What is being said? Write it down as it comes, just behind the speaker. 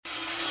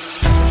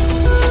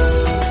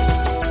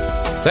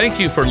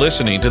Thank you for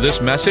listening to this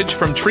message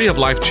from Tree of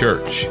Life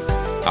Church.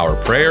 Our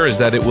prayer is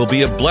that it will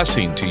be a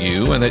blessing to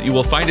you and that you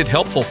will find it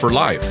helpful for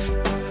life.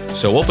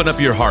 So open up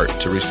your heart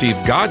to receive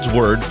God's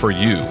word for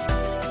you.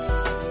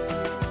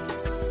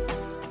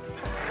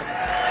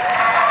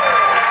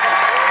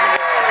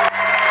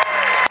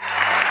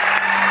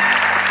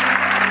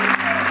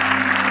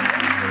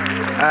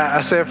 I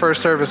said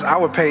first service, I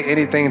would pay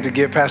anything to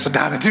get Pastor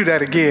Don to do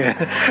that again.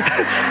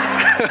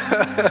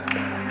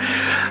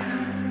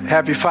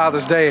 Happy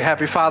Father's Day.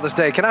 Happy Father's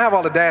Day. Can I have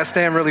all the dads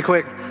stand really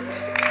quick?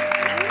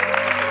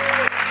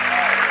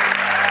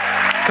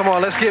 Come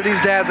on, let's give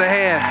these dads a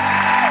hand.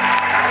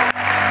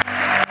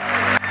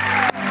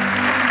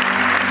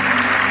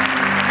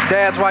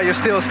 Dads, while you're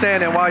still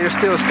standing.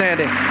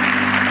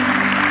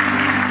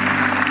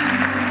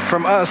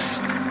 From us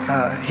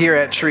here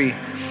at Tree,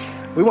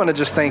 we want to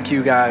just thank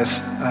you guys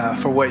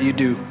for what you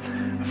do,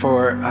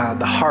 for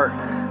the heart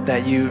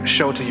that you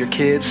show to your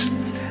kids,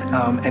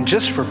 and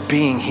just for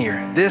being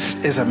here. This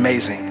is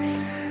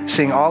amazing.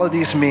 Seeing all of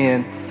these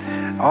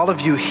men, all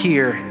of you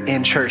here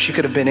in church. You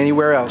could have been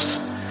anywhere else,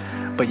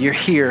 but you're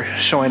here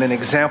showing an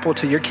example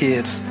to your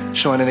kids,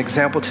 showing an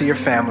example to your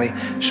family,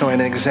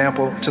 showing an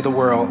example to the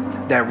world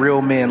that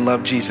real men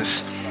love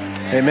Jesus.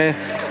 Amen.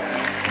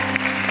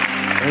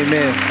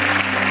 Amen.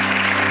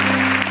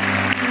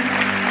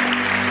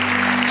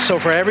 So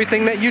for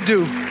everything that you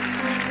do,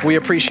 we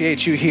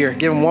appreciate you here.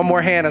 Give them one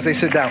more hand as they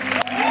sit down.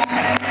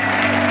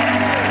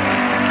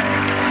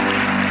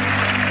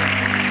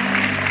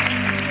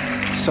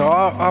 So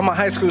all my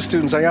high school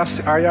students,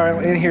 are y'all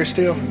in here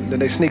still? Did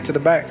they sneak to the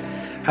back?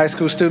 High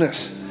school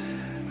students?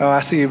 Oh,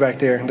 I see you back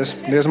there.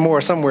 There's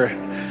more somewhere.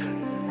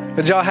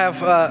 Did y'all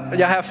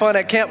have fun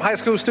at camp? High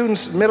school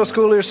students, middle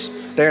schoolers?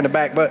 They're in the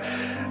back, but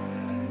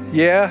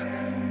yeah.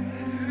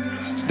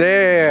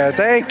 There,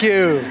 thank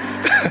you.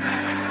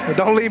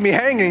 Don't leave me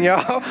hanging,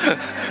 y'all.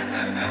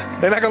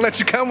 They're not gonna let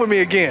you come with me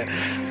again.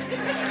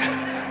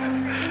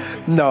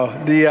 No,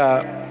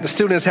 the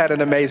students had an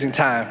amazing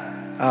time,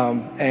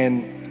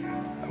 and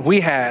we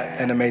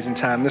had an amazing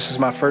time. This was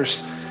my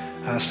first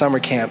summer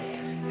camp,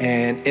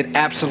 and it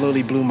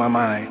absolutely blew my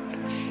mind,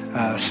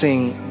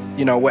 seeing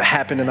what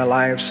happened in the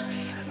lives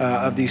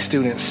of these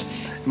students.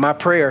 My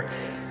prayer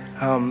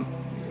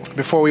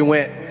before we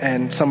went,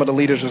 and some of the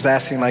leaders was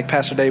asking, like,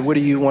 Pastor Dave, what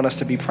do you want us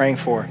to be praying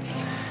for?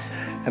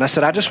 And I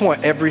said, I just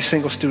want every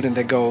single student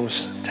that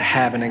goes to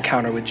have an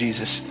encounter with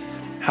Jesus.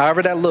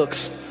 However that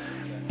looks,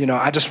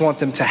 I just want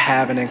them to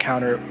have an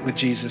encounter with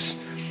Jesus.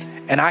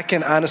 And I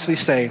can honestly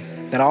say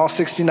that all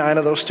 69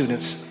 of those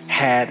students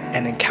had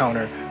an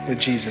encounter with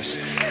Jesus.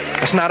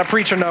 That's not a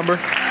preacher number.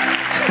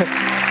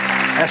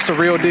 That's the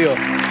real deal.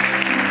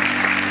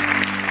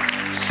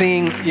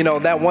 Seeing,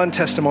 that one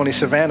testimony,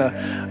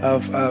 Savannah,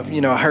 of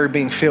her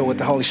being filled with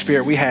the Holy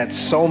Spirit. We had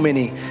so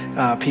many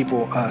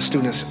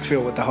students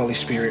filled with the Holy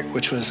Spirit,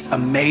 which was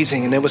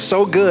amazing. And it was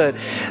so good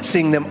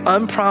seeing them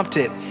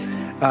unprompted,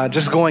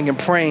 just going and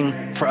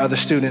praying for other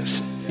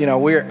students.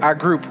 Our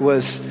group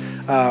was,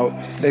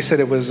 they said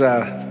it was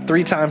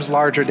 3 times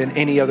larger than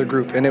any other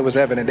group. And it was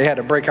evident. They had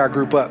to break our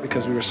group up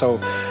because we were so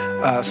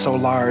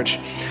large.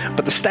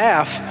 But the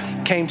staff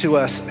came to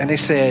us and they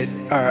said,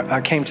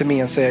 came to me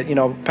and said,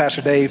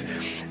 Pastor Dave,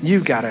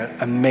 you've got an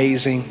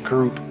amazing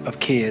group of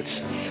kids.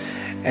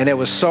 And it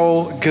was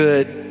so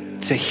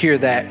good to hear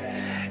that.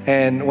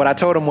 And what I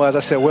told them was, I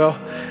said, well,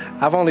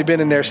 I've only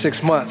been in there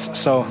 6 months,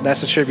 so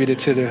that's attributed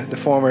to the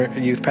former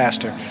youth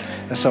pastor.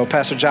 And so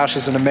Pastor Josh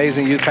is an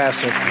amazing youth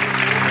pastor.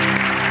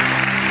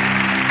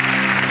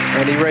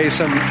 And he raised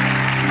some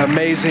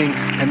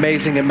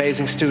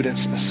amazing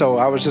students. So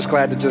I was just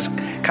glad to just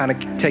kind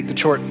of take the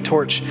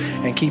torch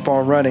and keep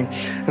on running.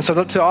 And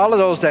so to all of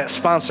those that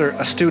sponsor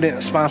a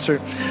student, sponsor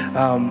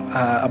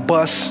a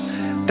bus,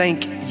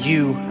 thank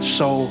you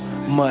so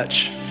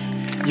much.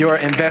 Your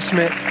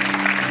investment,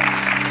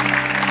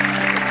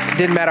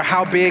 didn't matter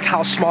how big,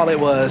 how small it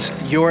was,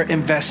 your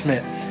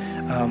investment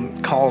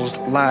caused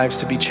lives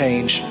to be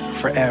changed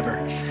forever.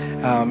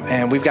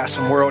 And we've got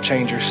some world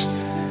changers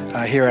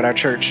here at our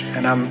church,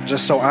 and I'm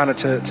just so honored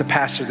to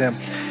pastor them.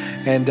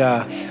 And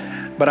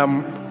but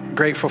I'm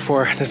grateful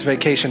for this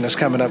vacation that's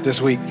coming up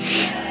this week.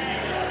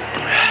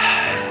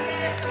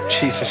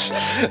 Jesus.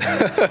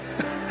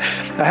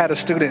 I had a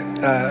student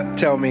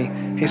tell me,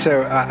 he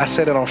said, I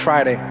said it on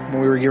Friday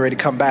when we were getting ready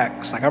to come back.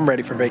 It's like, I'm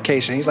ready for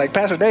vacation. He's like,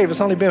 Pastor Dave,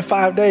 it's only been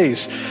 5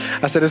 days.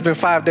 I said, it's been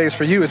 5 days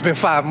for you. It's been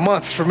 5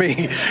 months for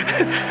me.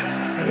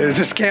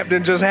 This camp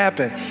didn't just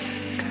happen.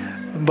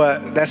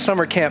 But that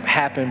summer camp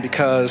happened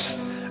because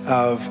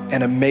of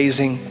an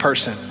amazing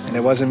person. And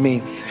it wasn't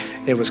me.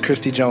 It was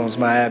Christy Jones,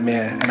 my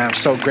admin. And I'm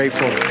so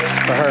grateful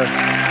for her.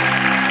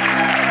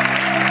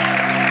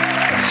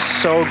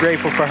 So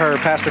grateful for her,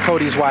 Pastor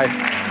Cody's wife.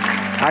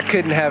 I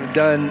couldn't have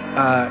done,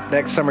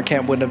 that summer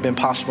camp wouldn't have been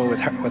possible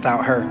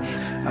without her.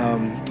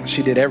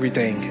 She did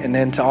everything. And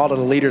then to all of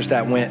the leaders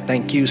that went,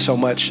 thank you so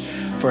much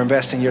for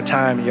investing your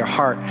time, your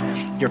heart,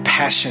 your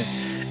passion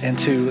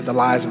into the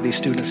lives of these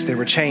students. They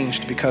were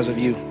changed because of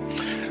you.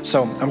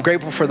 So I'm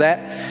grateful for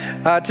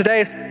that.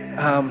 Today,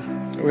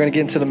 We're going to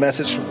get into the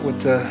message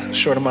with the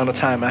short amount of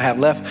time I have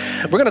left.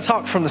 We're going to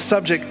talk from the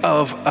subject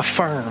of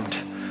affirmed.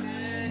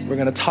 We're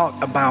going to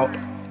talk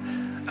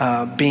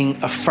about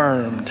being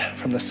affirmed,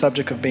 from the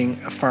subject of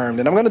being affirmed.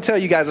 And I'm going to tell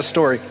you guys a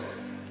story.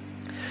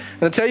 I'm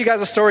going to tell you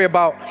guys a story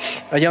about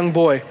a young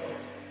boy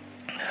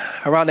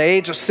around the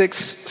age of 6,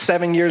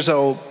 7 years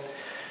old.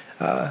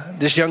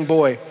 This young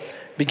boy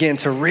began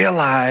to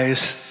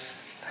realize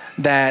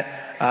that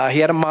he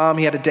had a mom,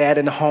 he had a dad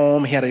in the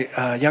home, he had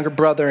a younger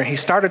brother, and he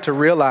started to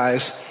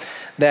realize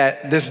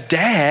that this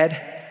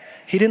dad,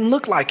 he didn't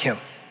look like him.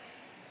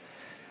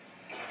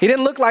 He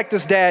didn't look like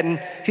this dad,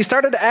 and he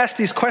started to ask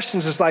these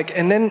questions. It's like,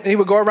 and then he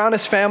would go around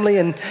his family,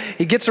 and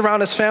he gets around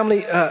his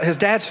family, his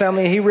dad's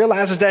family, and he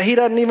realizes that he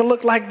doesn't even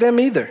look like them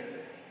either.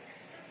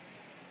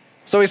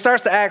 So he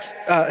starts to ask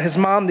his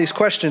mom these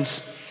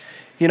questions.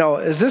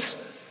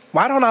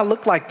 Why don't I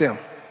look like them?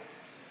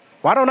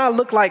 Why don't I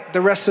look like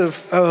the rest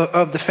of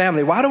the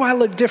family? Why do I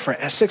look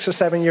different at 6 or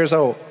 7 years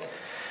old?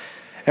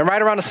 And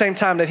right around the same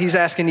time that he's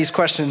asking these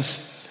questions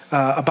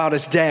about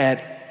his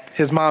dad,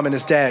 his mom and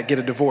his dad get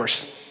a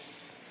divorce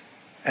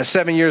at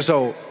 7 years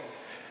old.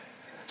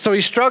 So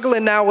he's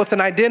struggling now with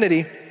an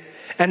identity,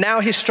 and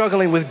now he's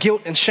struggling with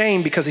guilt and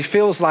shame because he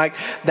feels like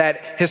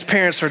that his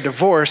parents are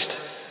divorced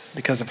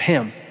because of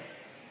him.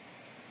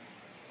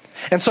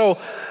 And so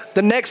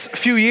the next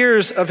few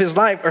years of his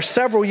life, or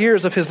several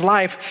years of his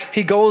life,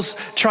 he goes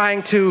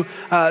trying to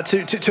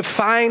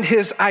find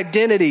his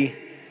identity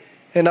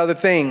in other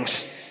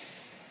things.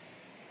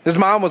 His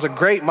mom was a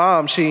great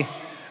mom. She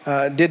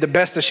did the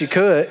best that she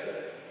could,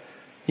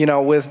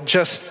 with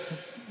just,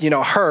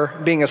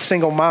 her being a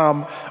single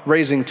mom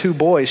raising 2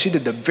 boys. She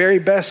did the very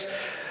best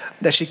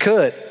that she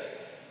could.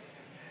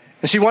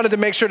 And she wanted to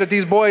make sure that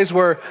these boys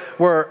were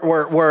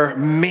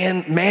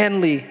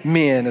manly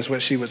men, is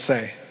what she would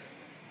say.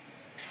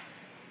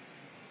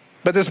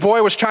 But this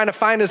boy was trying to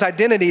find his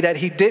identity that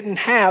he didn't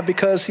have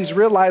because he's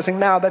realizing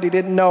now that he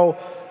didn't know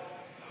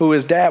who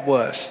his dad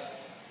was.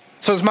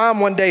 So his mom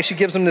one day, she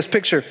gives him this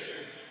picture.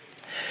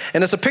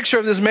 And it's a picture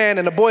of this man,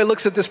 and the boy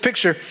looks at this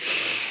picture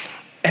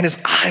and his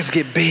eyes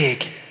get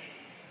big.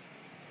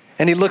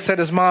 And he looks at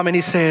his mom and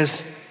he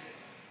says,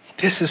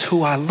 "This is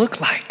who I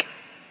look like."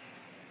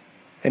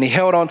 And he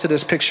held on to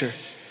this picture.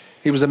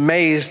 He was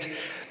amazed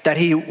that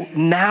he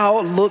now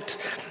looked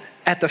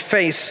at the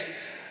face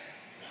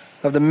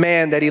of the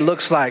man that he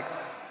looks like,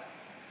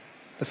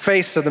 the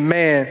face of the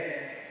man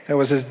that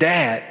was his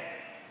dad.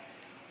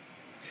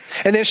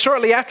 And then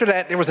shortly after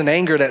that, there was an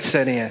anger that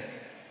set in.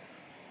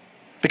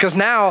 Because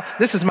now,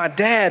 this is my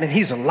dad and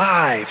he's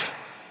alive.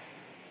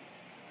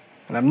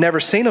 And I've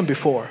never seen him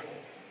before.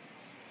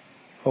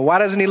 Well, why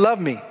doesn't he love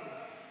me?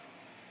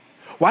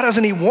 Why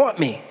doesn't he want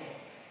me?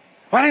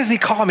 Why doesn't he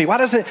call me? Why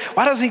doesn't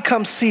he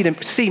come see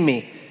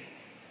me?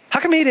 How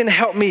come he didn't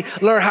help me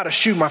learn how to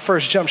shoot my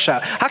first jump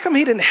shot? How come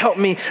he didn't help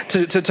me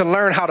to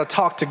learn how to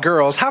talk to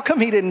girls? How come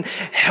he didn't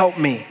help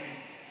me?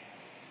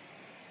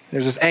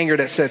 There's this anger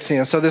that sets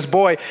in. So this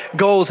boy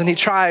goes and he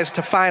tries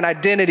to find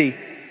identity.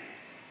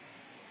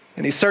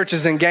 And he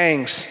searches in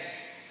gangs.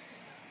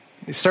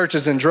 He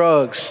searches in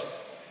drugs.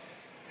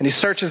 And he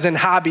searches in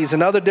hobbies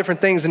and other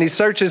different things. And he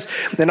searches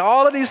in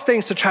all of these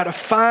things to try to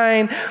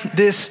find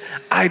this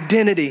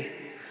identity.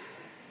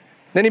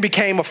 Then he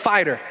became a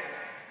fighter.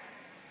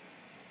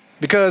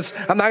 Because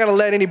I'm not going to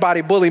let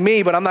anybody bully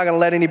me, but I'm not going to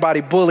let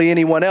anybody bully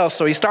anyone else.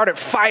 So he started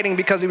fighting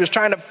because he was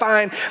trying to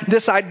find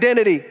this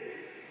identity.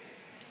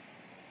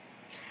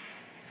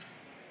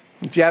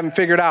 If you haven't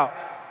figured out,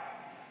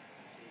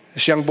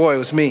 this young boy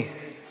was me.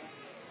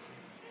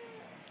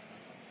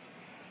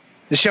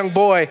 This young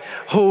boy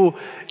who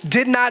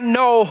did not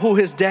know who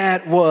his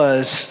dad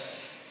was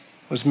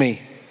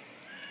me.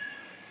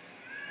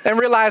 And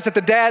realized that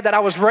the dad that I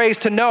was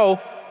raised to know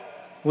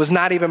was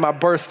not even my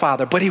birth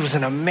father, but he was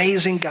an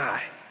amazing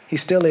guy. He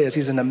still is.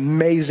 He's an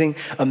amazing,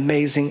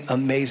 amazing,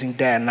 amazing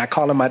dad. And I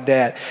call him my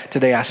dad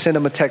today. I sent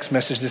him a text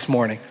message this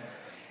morning.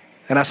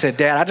 And I said,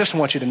 "Dad, I just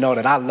want you to know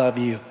that I love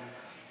you.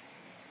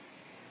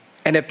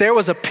 And if there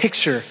was a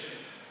picture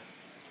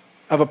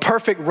of a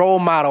perfect role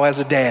model as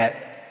a dad,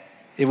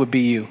 it would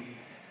be you.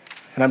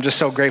 And I'm just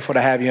so grateful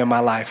to have you in my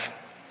life."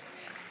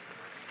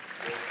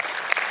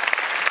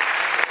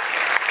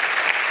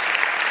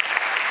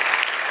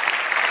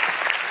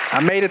 I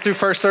made it through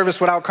first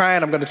service without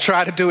crying. I'm going to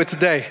try to do it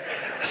today.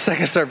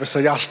 Second service, so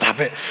y'all stop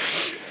it.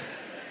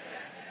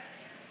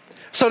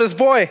 So this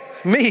boy,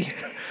 me,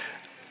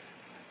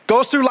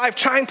 goes through life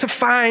trying to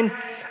find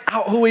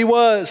out who he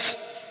was.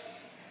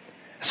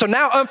 So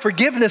now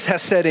unforgiveness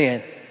has set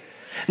in.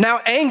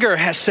 Now anger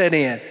has set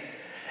in.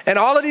 And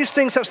all of these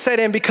things have set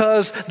in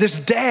because this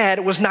dad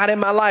was not in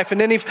my life. And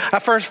then I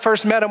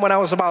first met him when I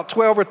was about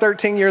 12 or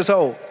 13 years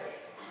old.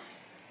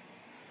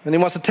 And he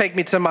wants to take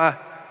me to my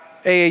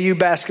AAU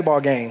basketball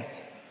game.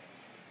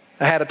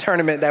 I had a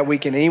tournament that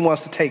weekend and he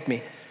wants to take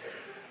me.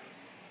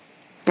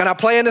 And I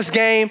play in this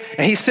game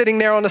and he's sitting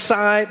there on the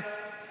side.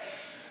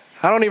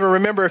 I don't even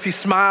remember if he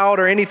smiled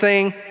or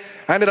anything.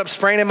 I ended up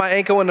spraining my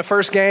ankle in the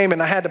first game,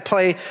 and I had to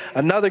play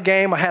another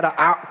game. I had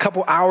a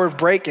couple hour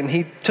break, and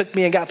he took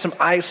me and got some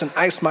ice and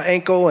iced my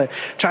ankle and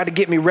tried to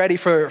get me ready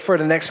for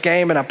the next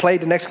game. And I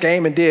played the next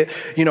game and did,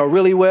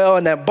 really well.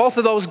 And then both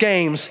of those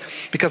games,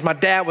 because my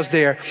dad was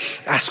there,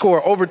 I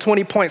scored over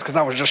 20 points because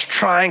I was just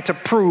trying to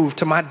prove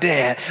to my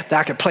dad that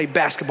I could play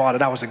basketball,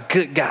 that I was a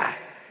good guy.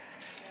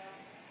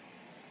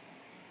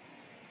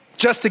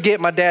 Just to get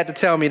my dad to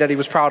tell me that he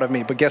was proud of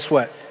me. But guess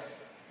what?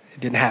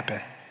 It didn't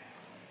happen.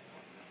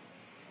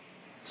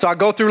 So I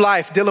go through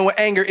life dealing with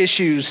anger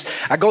issues.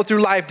 I go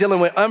through life dealing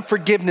with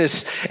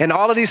unforgiveness and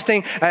all of these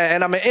things.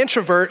 And I'm an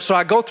introvert, so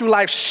I go through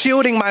life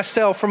shielding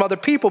myself from other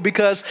people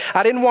because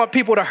I didn't want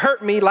people to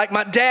hurt me like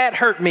my dad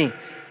hurt me.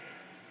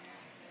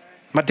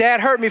 My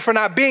dad hurt me for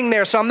not being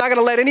there, so I'm not going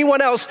to let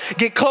anyone else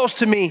get close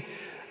to me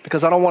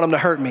because I don't want them to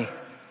hurt me.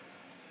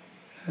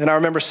 And I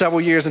remember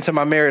several years into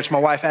my marriage, my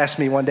wife asked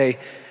me one day,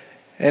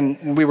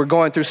 and we were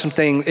going through some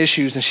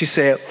issues, and she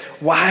said,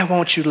 "Why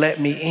won't you let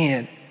me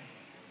in?"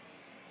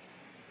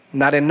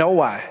 And I didn't know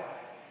why.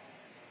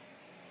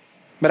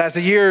 But as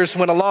the years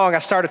went along, I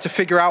started to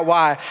figure out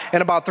why.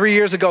 And about 3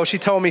 years ago, she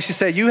told me, she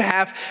said, "You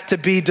have to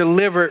be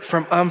delivered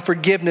from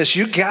unforgiveness.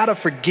 You gotta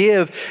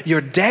forgive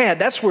your dad.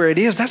 That's where it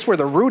is. That's where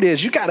the root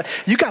is. You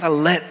gotta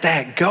let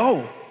that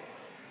go."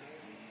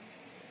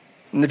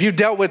 And if you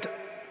dealt with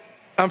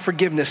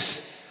unforgiveness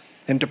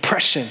and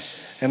depression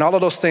and all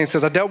of those things,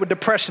 because I dealt with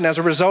depression as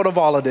a result of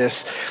all of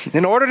this.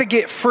 In order to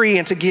get free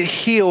and to get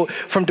healed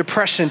from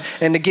depression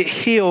and to get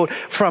healed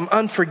from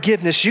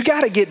unforgiveness, you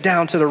got to get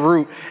down to the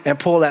root and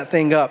pull that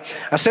thing up.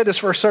 I said this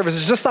first service,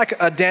 it's just like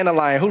a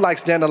dandelion. Who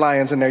likes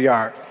dandelions in their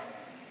yard?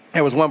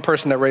 There was one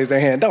person that raised their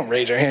hand. Don't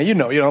raise your hand. You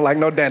know you don't like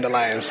no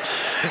dandelions.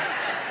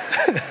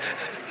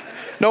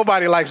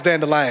 Nobody likes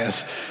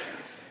dandelions.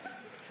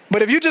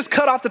 But if you just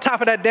cut off the top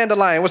of that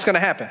dandelion, what's going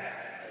to happen?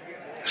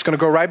 It's going to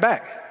grow right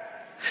back.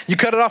 You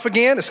cut it off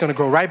again, it's going to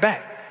grow right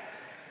back.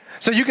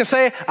 So you can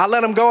say, I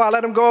let him go.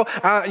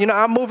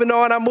 I'm moving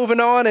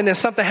on, and then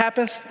something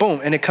happens,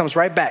 boom, and it comes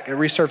right back. It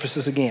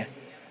resurfaces again.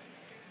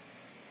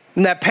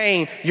 And that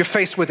pain, you're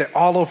faced with it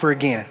all over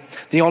again.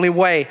 The only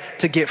way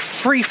to get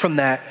free from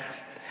that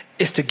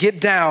is to get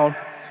down,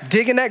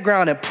 dig in that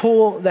ground, and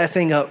pull that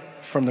thing up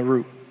from the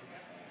root.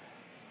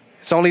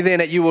 It's only then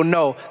that you will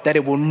know that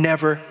it will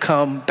never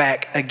come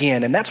back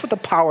again. And that's what the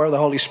power of the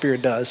Holy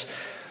Spirit does.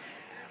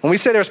 When we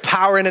say there's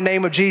power in the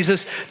name of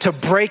Jesus to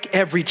break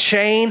every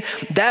chain,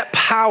 that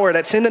power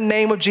that's in the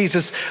name of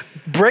Jesus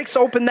breaks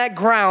open that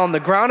ground, the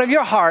ground of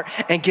your heart,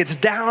 and gets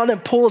down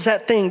and pulls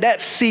that thing,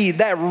 that seed,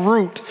 that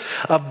root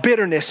of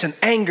bitterness and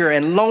anger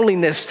and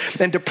loneliness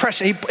and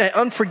depression and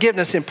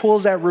unforgiveness, and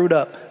pulls that root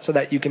up so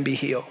that you can be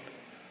healed.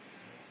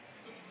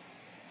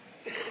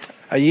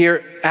 A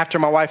year after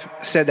my wife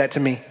said that to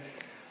me,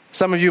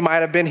 some of you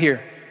might have been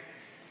here.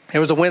 It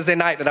was a Wednesday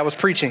night that I was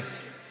preaching.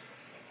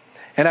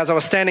 And as I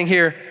was standing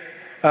here,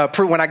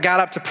 when I got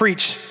up to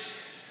preach,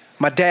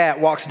 my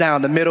dad walks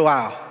down the middle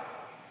aisle.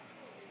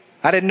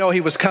 I didn't know he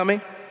was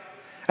coming.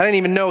 I didn't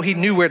even know he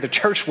knew where the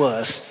church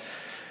was.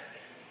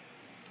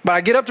 But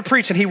I get up to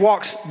preach, and he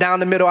walks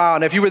down the middle aisle.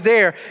 And if you were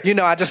there,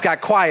 I just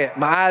got quiet.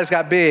 My eyes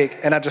got big,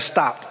 and I just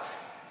stopped.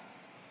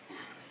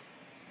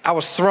 I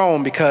was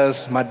thrown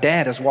because my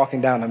dad is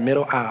walking down the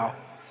middle aisle.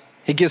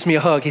 He gives me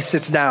a hug. He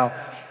sits down.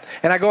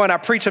 And I go and I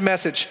preach a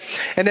message.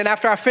 And then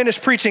after I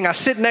finish preaching, I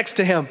sit next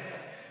to him.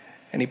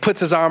 And he puts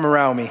his arm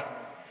around me.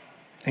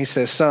 And he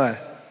says, "Son,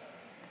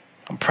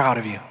 I'm proud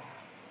of you."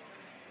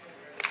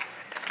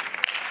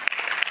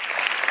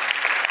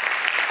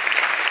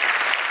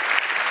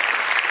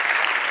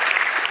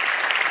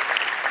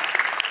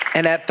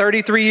 And at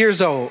 33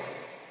 years old,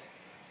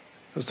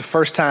 it was the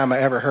first time I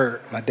ever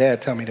heard my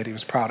dad tell me that he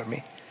was proud of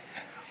me.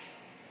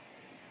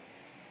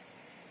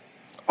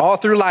 All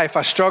through life,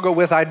 I struggled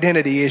with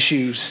identity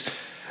issues.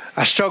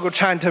 I struggled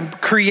trying to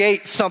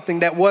create something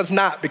that was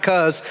not,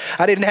 because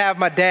I didn't have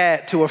my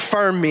dad to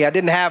affirm me. I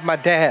didn't have my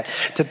dad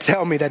to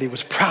tell me that he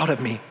was proud of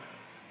me.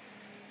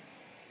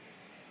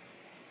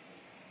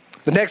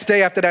 The next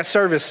day after that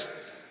service,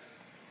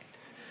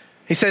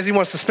 he says he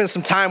wants to spend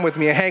some time with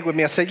me and hang with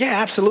me. I said,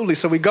 "Yeah, absolutely."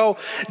 So we go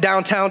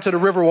downtown to the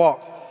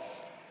Riverwalk.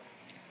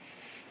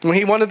 When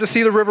he wanted to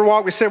see the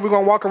Riverwalk, we said we're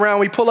going to walk around.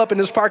 We pull up in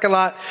this parking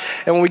lot,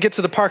 and when we get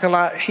to the parking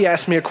lot, he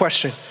asked me a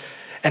question.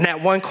 And that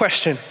one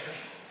question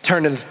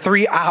turned into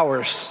 3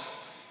 hours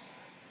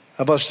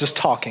of us just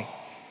talking.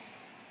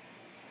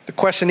 The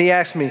question he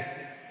asked me,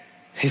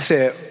 he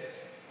said,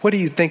 "What do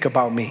you think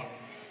about me?"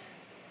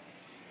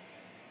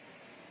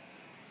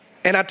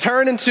 And I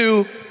turned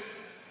into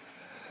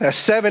a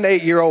 7,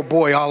 8-year-old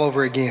boy all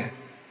over again.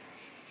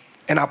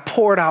 And I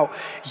poured out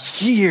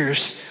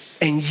years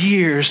and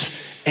years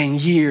and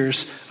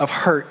years of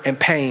hurt and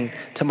pain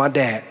to my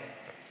dad.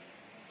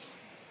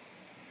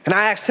 And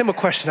I asked him a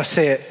question. I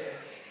said,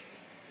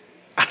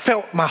 "I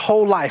felt my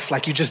whole life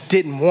like you just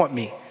didn't want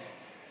me.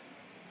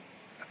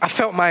 I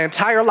felt my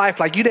entire life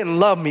like you didn't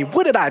love me.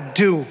 What did I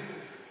do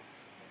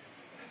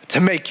to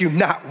make you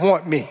not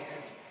want me?"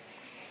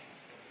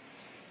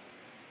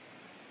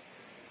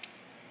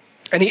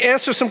 And he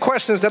answered some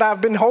questions that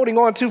I've been holding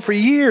on to for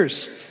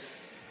years.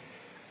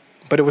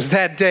 But it was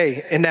that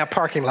day in that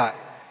parking lot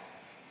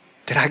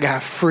that I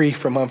got free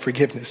from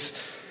unforgiveness,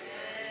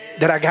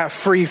 that I got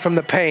free from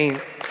the pain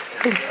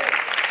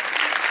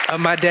of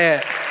my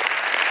dad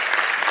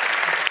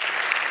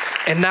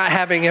and not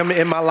having him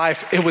in my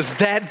life. It was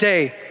that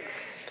day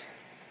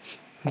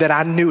that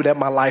I knew that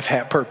my life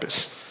had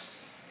purpose.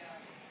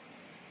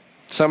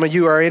 Some of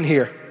you are in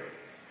here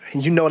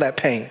and you know that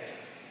pain.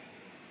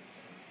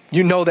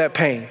 You know that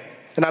pain.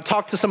 And I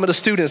talked to some of the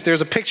students.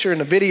 There's a picture in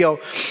the video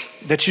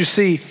that you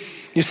see.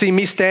 You see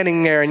me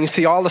standing there and you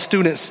see all the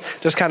students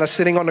just kind of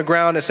sitting on the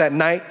ground. It's at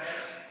night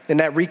in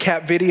that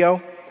recap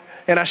video.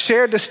 And I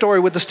shared this story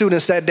with the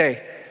students that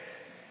day.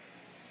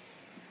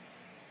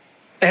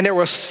 And there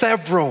were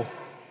several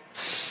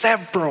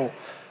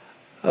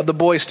of the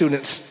boy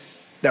students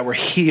that were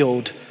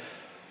healed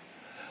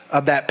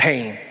of that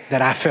pain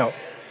that I felt.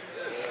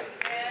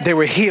 They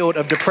were healed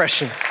of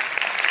depression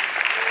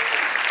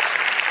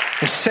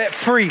and set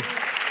free.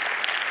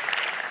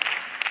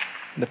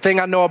 And the thing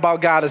I know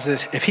about God is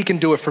this: if he can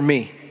do it for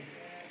me,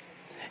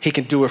 he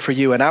can do it for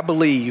you. And I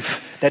believe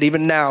that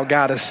even now,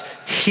 God is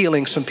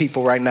healing some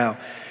people right now.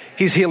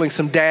 He's healing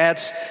some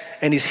dads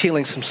and he's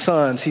healing some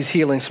sons. He's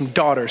healing some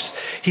daughters.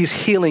 He's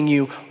healing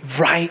you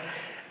right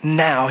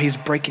now. He's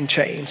breaking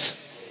chains.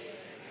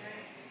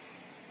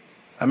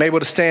 I'm able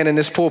to stand in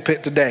this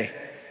pulpit today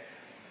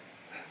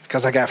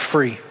because I got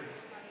free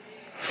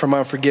from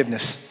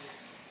unforgiveness.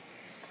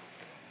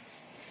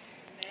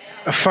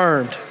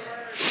 Affirmed.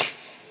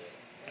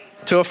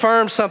 To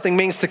affirm something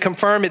means to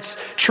confirm its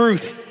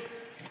truth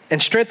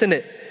and strengthen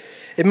it.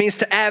 It means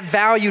to add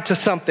value to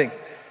something.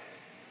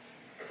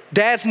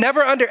 Dads,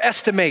 never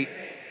underestimate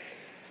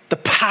the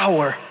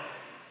power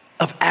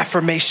of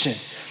affirmation.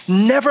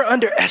 Never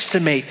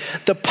underestimate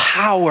the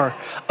power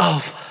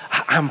of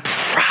I'm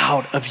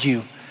proud of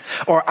you,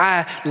 or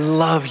I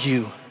love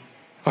you,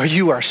 or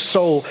you are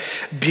so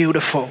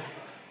beautiful.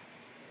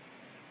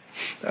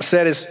 I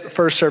said his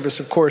first service,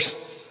 of course,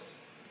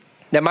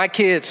 that my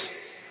kids,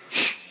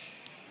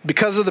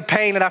 because of the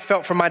pain that I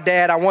felt from my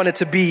dad, I wanted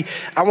to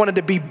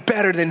be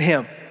better than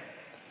him.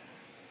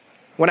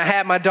 When I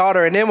had my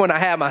daughter and then when I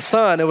had my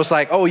son, it was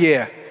like, oh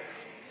yeah,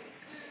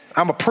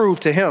 I'm gonna prove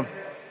to him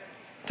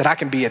that I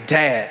can be a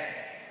dad.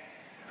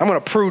 I'm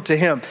gonna prove to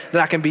him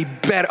that I can be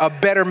a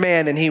better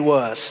man than he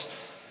was.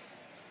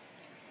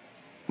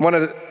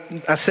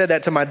 I said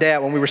that to my dad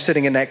when we were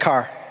sitting in that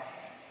car.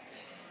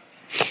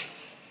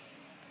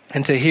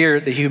 And to hear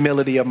the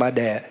humility of my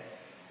dad,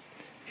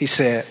 he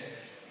said,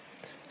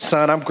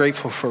 son, I'm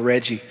grateful for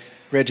Reggie.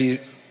 Reggie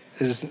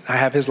I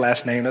have his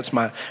last name. That's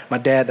my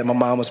dad that my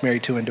mom was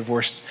married to and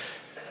divorced.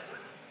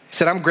 He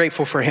said, I'm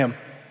grateful for him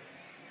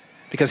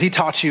because he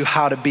taught you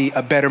how to be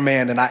a better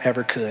man than I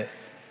ever could.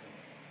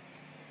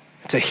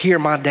 To hear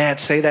my dad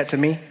say that to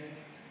me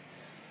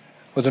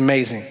was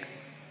amazing.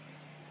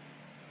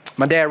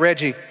 My dad,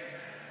 Reggie,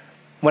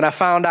 when I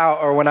found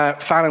out, or when I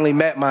finally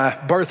met my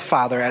birth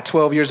father at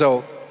 12 years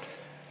old,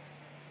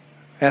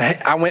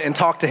 and I went and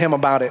talked to him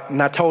about it,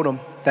 and I told him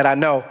that I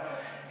know.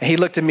 And he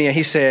looked at me and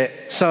he said,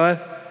 son,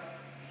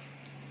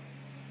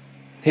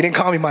 he didn't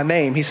call me my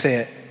name. He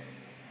said,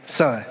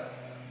 son,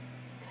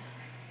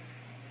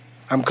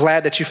 I'm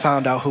glad that you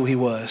found out who he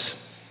was,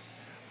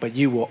 but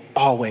you will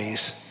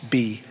always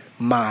be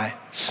my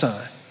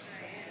son.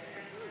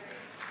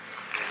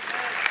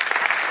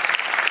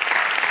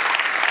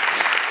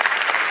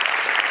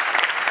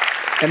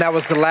 And that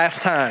was the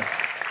last time.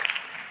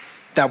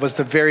 That was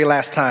the very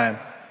last time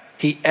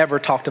he ever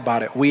talked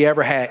about it. We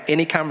ever had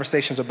any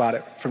conversations about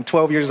it from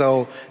 12 years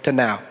old to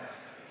now.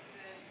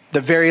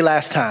 The very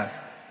last time.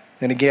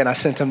 And again, I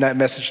sent him that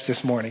message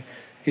this morning.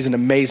 He's an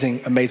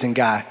amazing, amazing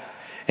guy.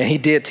 And he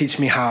did teach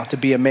me how to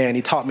be a man.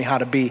 He taught me how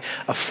to be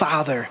a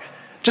father.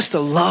 Just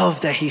the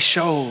love that he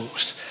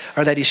shows,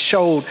 or that he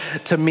showed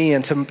to me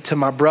and to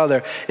my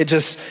brother.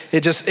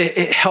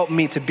 It helped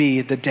me to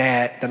be the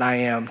dad that I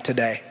am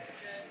today.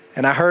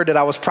 And I heard that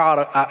I was proud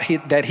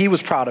of, that he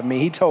was proud of me.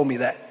 He told me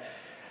that.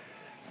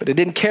 But it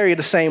didn't carry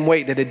the same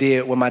weight that it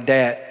did when my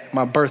dad,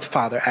 my birth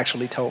father,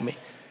 actually told me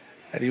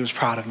that he was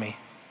proud of me.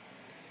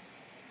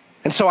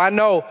 And so I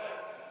know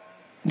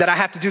that I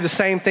have to do the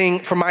same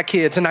thing for my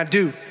kids, and I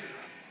do.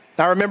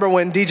 I remember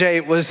when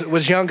DJ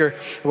was younger.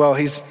 Well,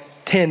 he's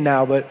 10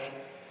 now, but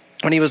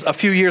when he was a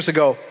few years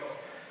ago,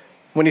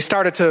 when he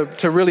started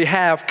to really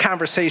have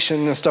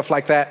conversation and stuff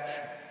like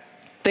that,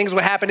 things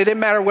would happen. It didn't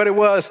matter what it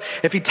was.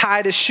 If he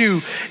tied his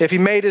shoe, if he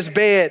made his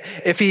bed,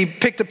 if he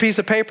picked a piece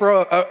of paper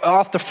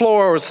off the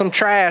floor or some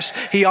trash,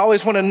 he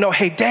always wanted to know,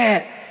 hey,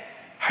 Dad,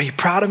 are you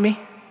proud of me?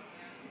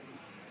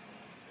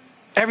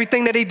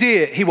 Everything that he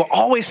did, he will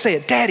always say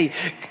it. Daddy,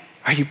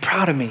 are you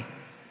proud of me?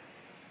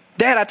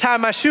 Dad, I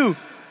tied my shoe.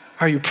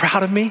 Are you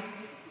proud of me?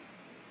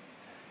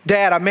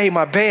 Dad, I made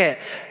my bed.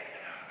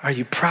 Are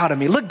you proud of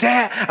me? Look,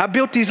 Dad, I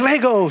built these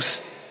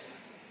Legos.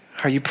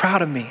 Are you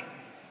proud of me?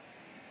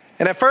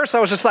 And at first I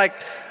was just like,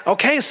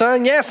 okay,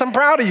 son, yes, I'm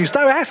proud of you.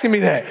 Stop asking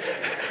me that.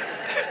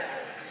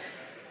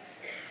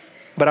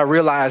 But I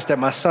realized that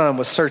my son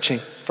was searching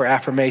for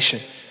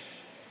affirmation.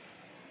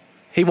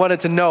 He wanted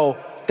to know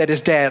that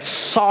his dad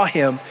saw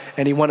him,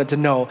 and he wanted to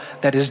know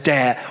that his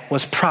dad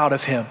was proud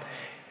of him.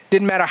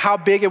 Didn't matter how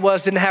big it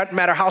was, didn't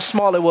matter how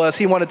small it was.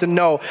 He wanted to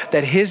know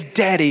that his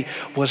daddy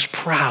was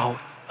proud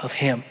of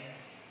him.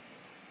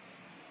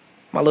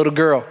 My little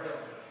girl,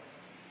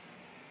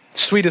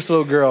 sweetest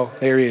little girl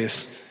there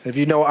is. If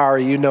you know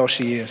Ari, you know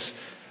she is.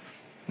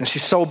 And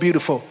she's so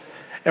beautiful.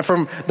 And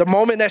from the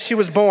moment that she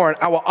was born,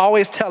 I will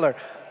always tell her,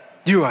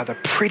 you are the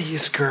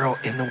prettiest girl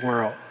in the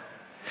world.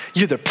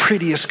 You're the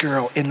prettiest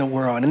girl in the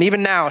world. And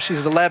even now,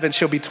 she's 11,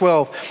 she'll be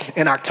 12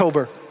 in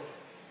October.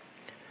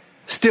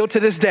 Still to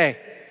this day,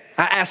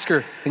 I ask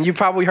her, and you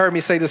probably heard me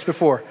say this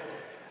before.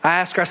 I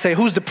ask her, I say,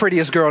 who's the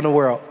prettiest girl in the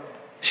world?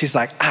 She's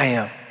like, I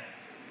am.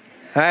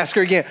 I ask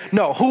her again,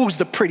 no, who's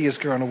the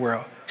prettiest girl in the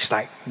world? She's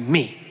like,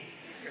 me.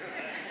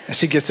 And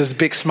she gets this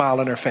big smile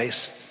on her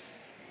face.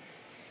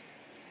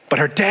 But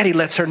her daddy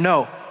lets her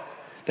know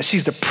that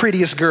she's the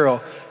prettiest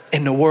girl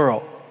in the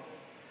world.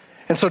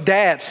 And so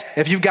dads,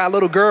 if you've got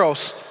little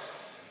girls,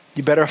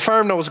 you better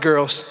affirm those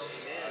girls.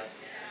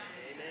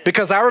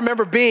 Because I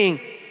remember being,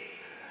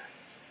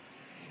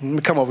 let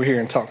me come over here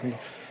and talk to you.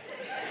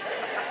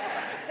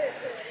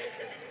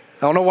 I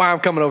don't know why I'm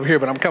coming over here,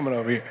 but I'm coming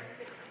over here.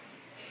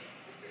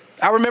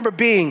 I remember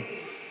being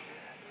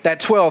that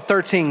 12,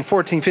 13,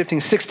 14, 15,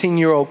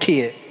 16-year-old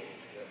kid.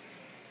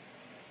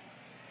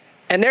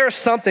 And there's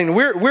something,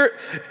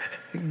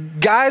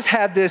 guys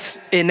have this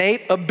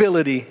innate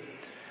ability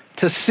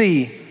to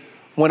see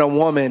when a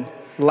woman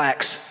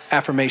lacks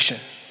affirmation.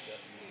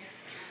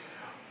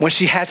 When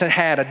she hasn't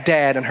had a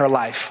dad in her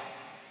life.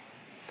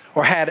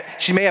 Or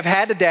she may have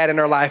had a dad in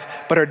her life,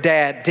 but her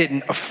dad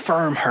didn't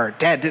affirm her.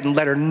 Dad didn't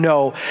let her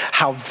know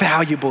how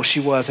valuable she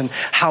was and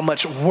how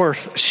much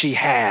worth she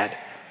had.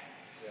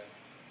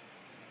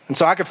 And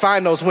so I could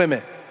find those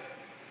women.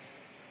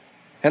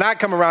 And I'd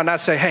come around and I'd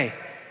say, hey,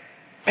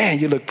 man,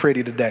 you look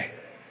pretty today.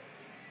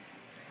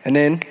 And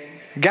then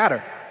got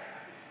her.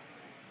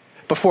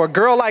 But for a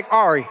girl like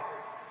Ari,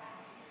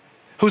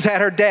 who's had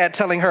her dad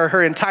telling her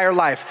her entire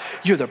life,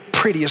 you're the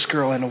prettiest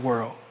girl in the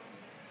world.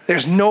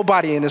 There's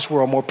nobody in this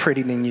world more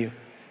pretty than you.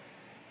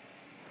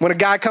 When a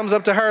guy comes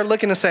up to her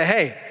looking and say,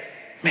 hey,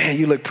 man,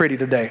 you look pretty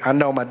today. I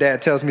know my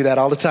dad tells me that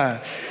all the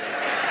time.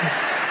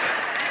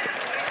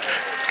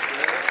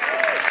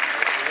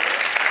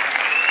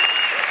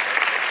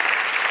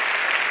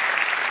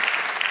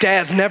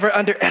 Dads, never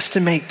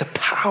underestimate the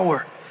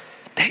power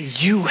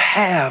that you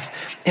have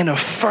in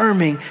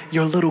affirming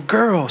your little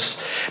girls.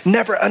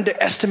 Never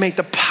underestimate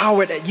the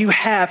power that you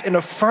have in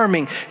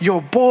affirming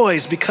your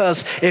boys,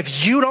 because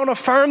if you don't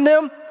affirm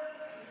them,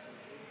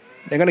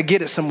 they're going to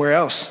get it somewhere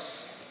else.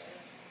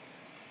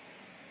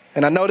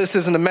 And I know this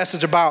isn't a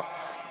message about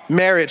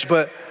marriage,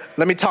 but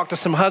let me talk to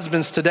some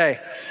husbands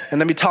today, and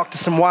let me talk to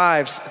some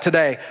wives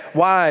today.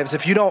 Wives,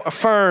 if you don't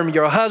affirm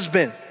your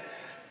husband,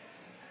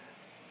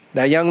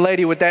 that young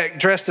lady with that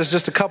dress that's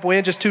just a couple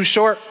inches too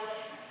short,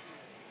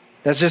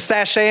 that's just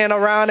sashaying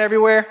around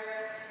everywhere,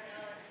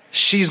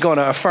 she's going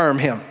to affirm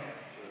him.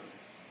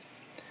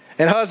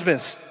 And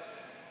husbands,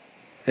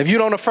 if you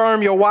don't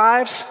affirm your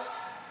wives,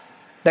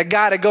 that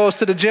guy that goes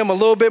to the gym a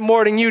little bit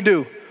more than you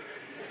do,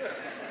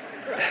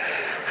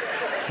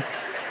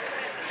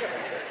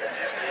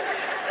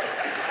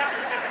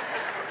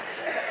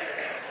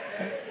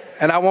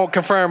 and I won't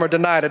confirm or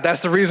deny that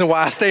that's the reason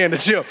why I stay in the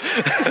gym.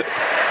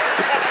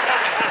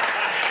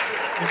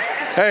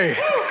 Hey,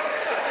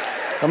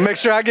 I'll make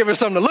sure I give her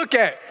something to look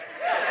at.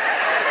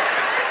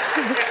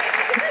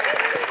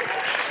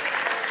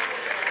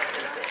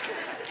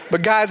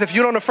 But guys, if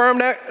you don't affirm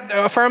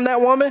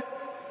that woman,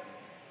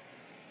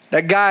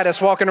 that guy that's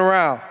walking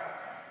around,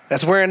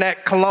 that's wearing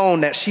that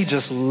cologne that she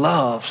just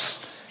loves,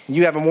 and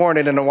you haven't worn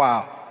it in a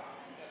while,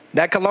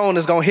 that cologne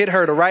is going to hit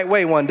her the right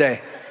way one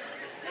day.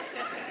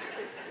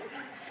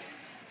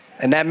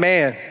 And that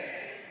man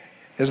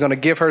is going to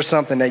give her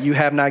something that you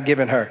have not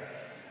given her.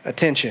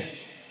 Attention.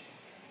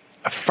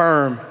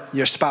 Affirm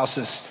your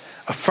spouses.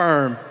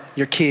 Affirm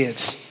your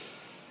kids.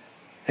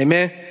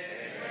 Amen?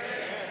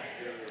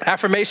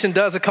 Affirmation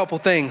does a couple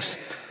things.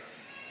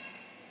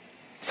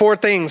 4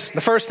 things.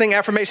 The first thing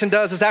affirmation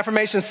does is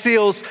affirmation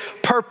seals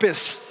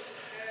purpose.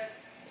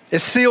 It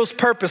seals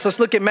purpose. Let's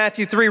look at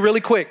Matthew 3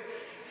 really quick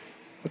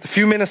with the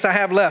few minutes I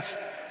have left.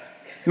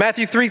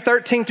 Matthew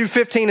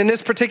 3:13-15, in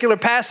this particular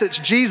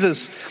passage,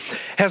 Jesus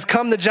has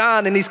come to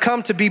John and he's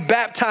come to be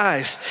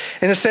baptized.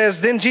 And it says,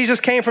 then Jesus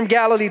came from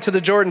Galilee to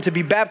the Jordan to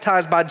be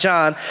baptized by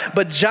John.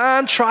 But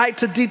John tried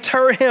to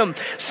deter him,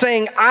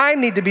 saying, I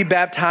need to be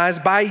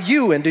baptized by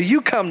you, and do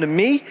you come to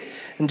me?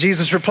 And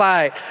Jesus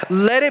replied,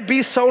 let it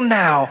be so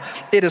now.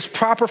 It is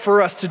proper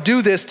for us to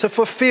do this to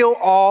fulfill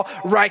all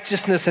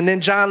righteousness. And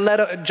then John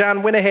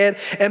went ahead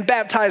and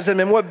baptized him.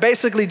 And what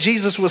basically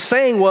Jesus was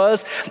saying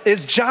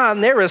is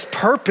John, there is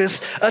purpose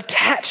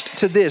attached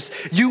to this.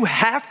 You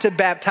have to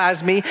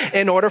baptize me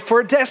in order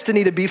for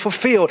destiny to be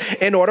fulfilled,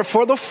 in order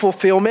for the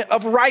fulfillment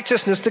of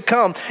righteousness to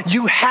come.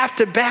 You have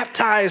to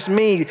baptize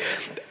me.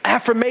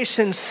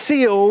 Affirmation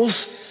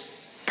seals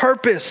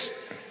purpose.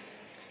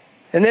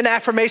 And then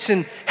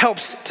affirmation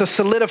helps to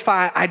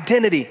solidify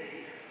identity.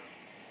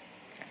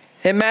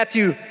 In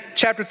Matthew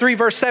chapter 3,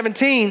 verse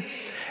 17,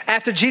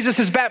 after Jesus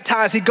is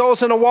baptized, he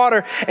goes in the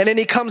water and then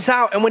he comes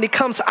out. And when he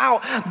comes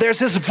out, there's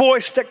this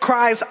voice that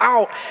cries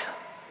out.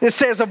 It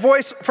says, a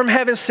voice from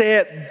heaven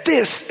said,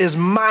 "This is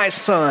my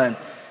son,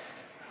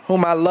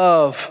 whom I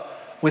love.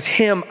 With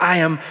him I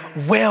am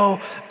well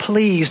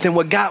pleased." And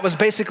what God was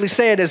basically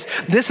saying is,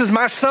 this is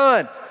my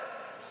son,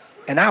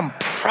 and I'm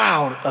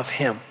proud of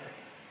him.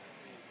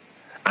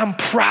 I'm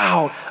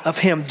proud of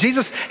him.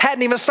 Jesus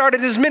hadn't even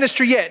started his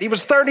ministry yet. He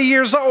was 30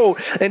 years old.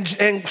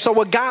 And so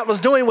what God was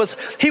doing was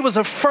he was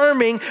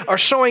affirming or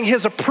showing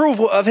his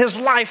approval of his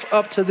life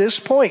up to this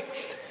point.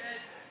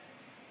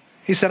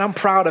 He said, I'm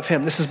proud of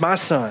him. This is my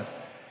son.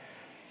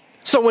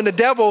 So when the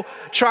devil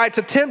tried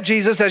to tempt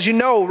Jesus, as you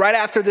know, right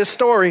after this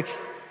story,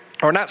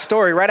 or not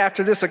story, right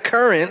after this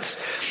occurrence,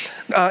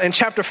 in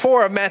chapter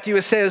 4 of Matthew,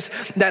 it says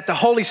that the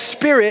Holy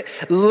Spirit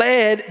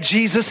led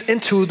Jesus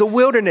into the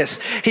wilderness.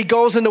 He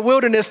goes in the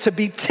wilderness to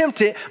be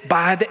tempted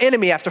by the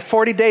enemy. After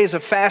 40 days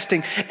of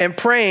fasting and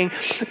praying,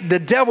 the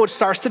devil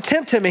starts to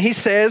tempt him, and he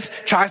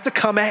tries to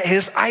come at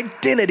his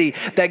identity,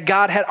 that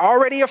God had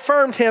already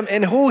affirmed him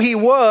in who he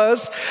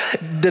was.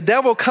 The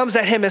devil comes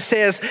at him and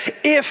says,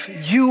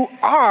 if you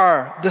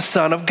are the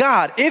Son of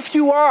God, if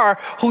you are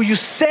who you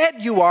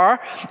said you are,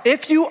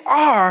 if you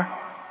are,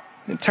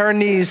 and turn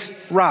these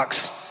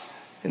rocks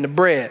into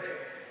bread.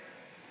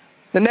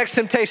 The next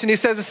temptation, he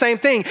says the same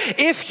thing.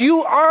 If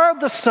you are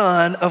the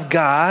Son of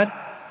God,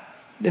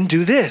 then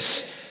do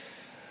this.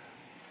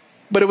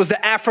 But it was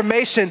the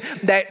affirmation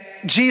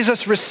that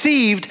Jesus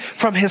received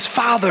from his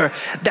Father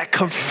that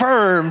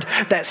confirmed,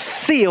 that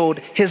sealed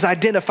his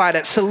identity,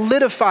 that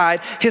solidified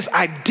his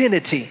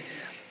identity.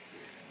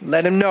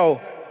 Let him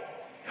know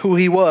who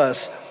he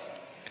was.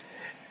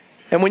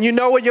 And when you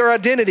know what your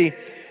identity,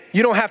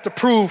 you don't have to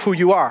prove who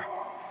you are,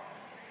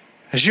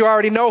 because you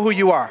already know who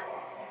you are.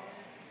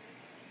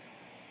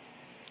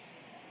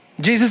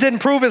 Jesus didn't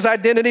prove his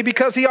identity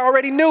because he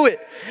already knew it.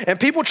 And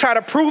people try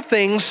to prove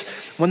things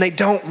when they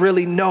don't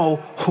really know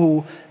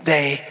who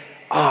they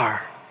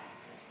are.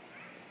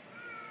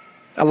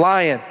 A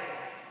lion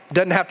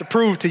doesn't have to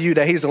prove to you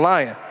that he's a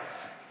lion.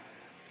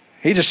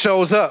 He just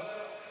shows up.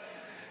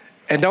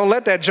 And don't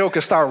let that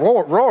joker start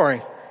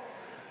roaring.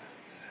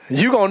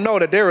 You're going to know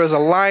that there is a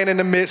lion in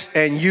the midst,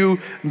 and you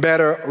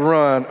better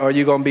run, or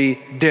you're going to be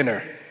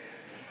dinner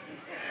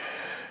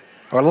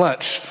or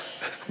lunch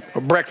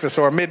or breakfast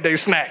or a midday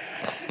snack.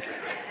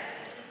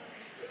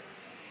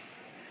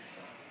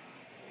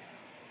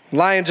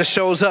 Lion just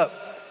shows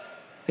up,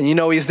 and you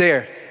know he's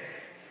there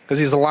because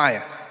he's a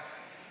lion.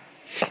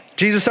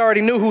 Jesus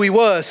already knew who he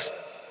was,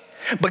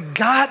 but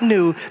God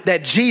knew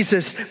that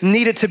Jesus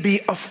needed to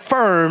be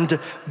affirmed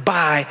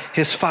by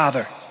his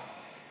Father.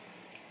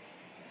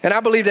 And I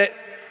believe that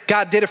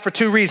God did it for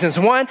two reasons.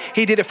 One,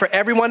 he did it for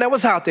everyone that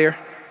was out there,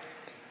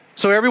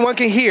 so everyone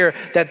can hear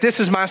that this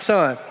is my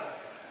son.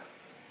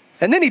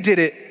 And then he did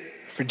it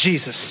for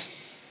Jesus,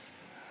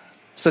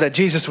 so that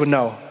Jesus would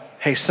know,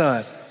 hey,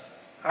 son,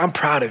 I'm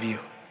proud of you.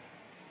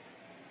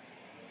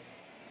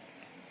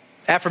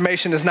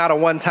 Affirmation is not a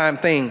one-time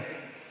thing.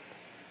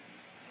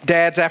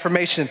 Dad's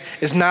affirmation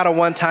is not a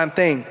one-time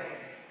thing.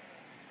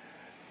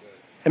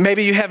 And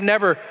maybe you have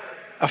never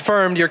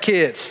affirmed your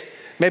kids.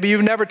 Maybe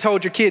you've never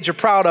told your kids you're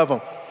proud of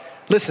them.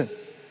 Listen,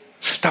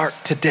 start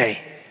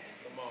today.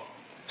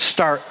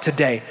 Start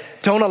today.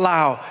 Don't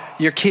allow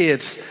your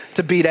kids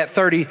to be that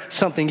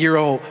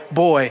 30-something-year-old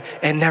boy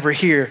and never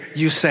hear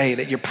you say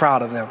that you're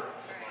proud of them.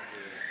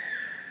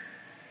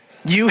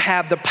 You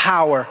have the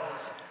power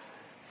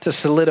to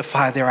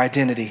solidify their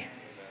identity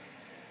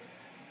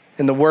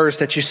in the words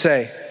that you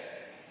say.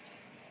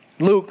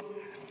 Luke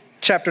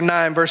chapter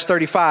 9, verse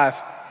 35.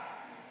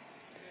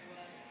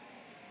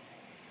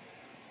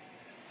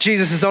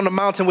 Jesus is on the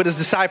mountain with his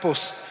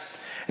disciples,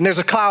 and there's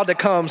a cloud that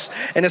comes,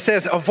 and it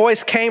says, a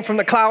voice came from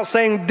the cloud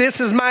saying, this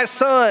is my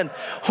son,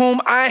 whom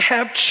I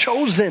have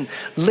chosen.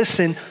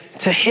 Listen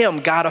to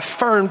him. God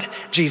affirmed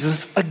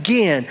Jesus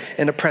again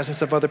in the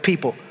presence of other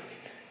people.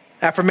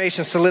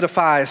 Affirmation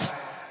solidifies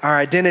our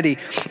identity.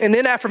 And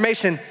then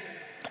affirmation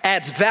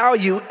adds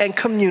value and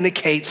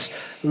communicates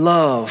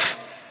love.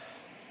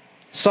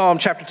 Psalm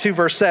chapter 2,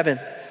 verse 7.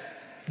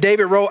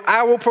 David wrote,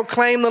 I will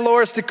proclaim the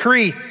Lord's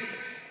decree.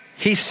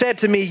 He said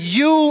to me,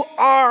 you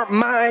are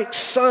my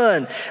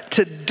son.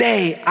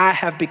 Today I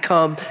have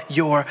become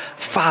your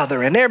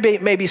father. And there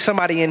may be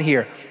somebody in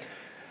here.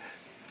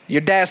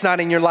 Your dad's not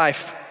in your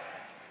life.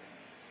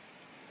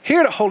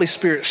 Hear the Holy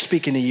Spirit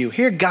speaking to you.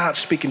 Hear God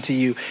speaking to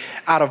you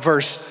out of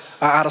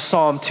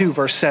Psalm 2,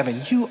 verse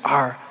 7. You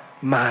are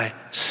my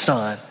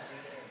son,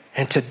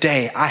 and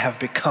today I have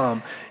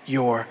become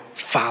your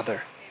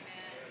father.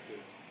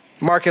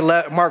 Mark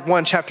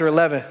 1, chapter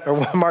 11,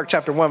 or Mark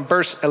chapter 1,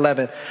 verse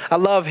 11. I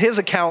love his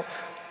account.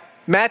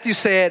 Matthew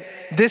said,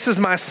 this is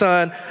my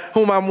son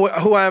who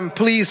I'm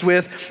pleased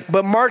with.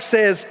 But Mark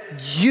says,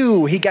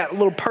 you, he got a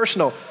little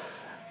personal.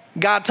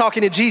 God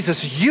talking to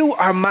Jesus, you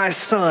are my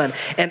son,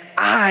 and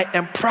I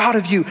am proud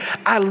of you.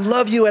 I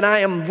love you, and I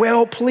am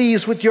well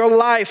pleased with your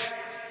life.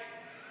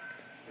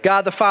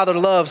 God the Father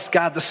loves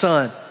God the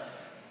Son,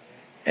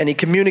 and he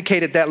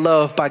communicated that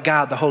love by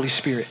God the Holy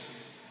Spirit.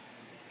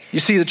 You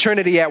see the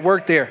Trinity at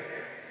work there.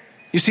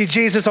 You see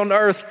Jesus on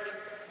earth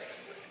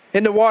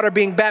in the water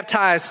being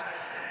baptized,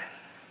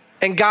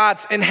 and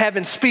God's in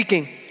heaven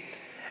speaking.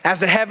 As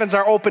the heavens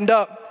are opened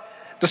up,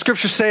 the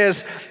scripture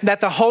says that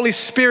the Holy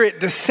Spirit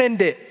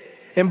descended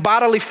in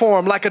bodily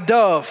form like a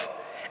dove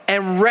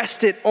and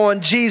rested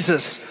on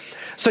Jesus.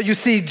 So you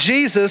see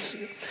Jesus,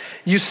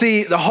 you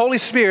see the Holy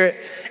Spirit,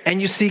 and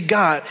you see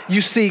God.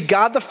 You see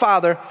God the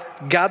Father,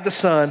 God the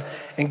Son,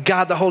 and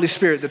God the Holy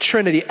Spirit, the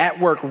Trinity at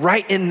work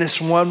right in this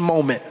one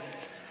moment.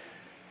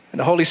 And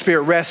the Holy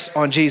Spirit rests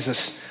on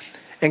Jesus,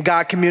 and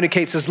God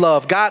communicates his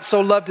love. God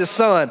so loved his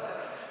son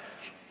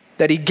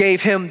that he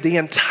gave him the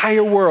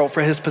entire world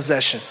for his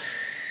possession.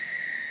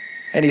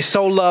 And he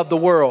so loved the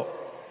world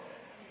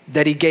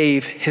that he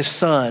gave his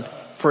son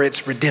for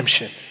its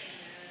redemption.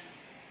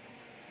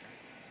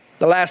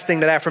 The last thing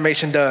that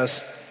affirmation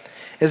does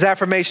is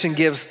affirmation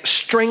gives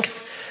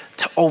strength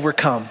to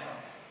overcome.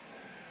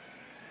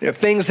 There are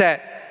things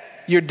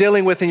that you're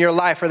dealing with in your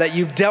life or that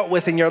you've dealt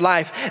with in your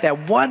life,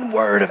 that one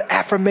word of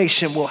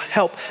affirmation will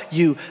help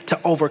you to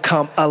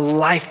overcome a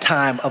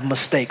lifetime of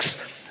mistakes.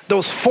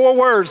 Those 4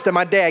 words that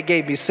my dad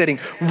gave me sitting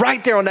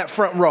right there on that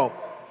front row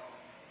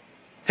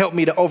helped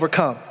me to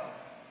overcome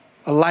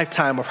a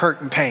lifetime of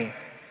hurt and pain.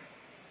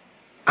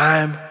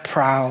 I'm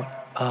proud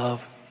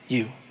of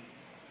you.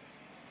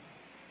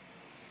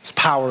 There's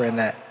power in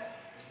that.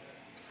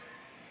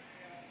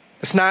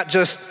 It's not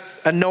just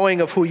a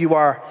knowing of who you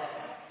are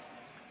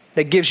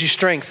that gives you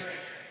strength,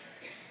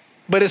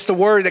 but it's the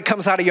word that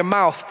comes out of your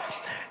mouth.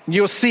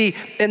 You'll see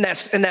in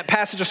that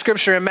passage of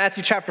scripture in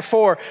Matthew chapter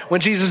 4,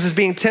 when Jesus is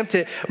being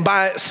tempted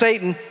by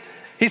Satan,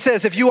 he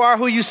says, if you are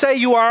who you say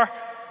you are,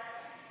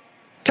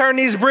 turn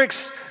these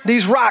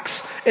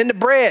rocks into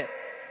bread.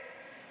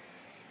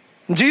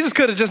 And Jesus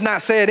could have just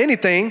not said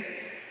anything,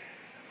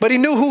 but he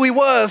knew who he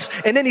was.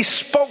 And then he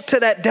spoke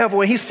to that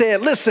devil and he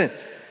said, listen,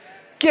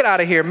 get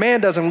out of here.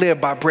 Man doesn't live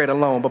by bread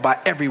alone, but by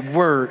every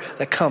word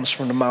that comes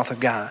from the mouth of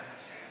God.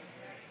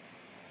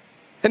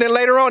 And then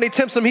later on, he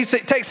tempts him. He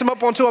takes him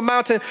up onto a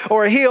mountain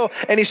or a hill,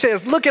 and he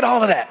says, look at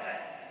all of that.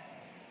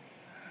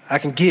 I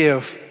can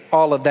give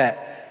all of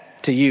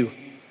that to you.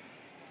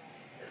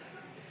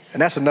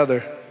 And that's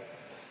another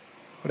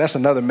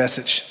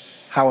message,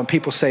 how when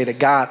people say that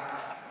God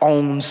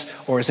owns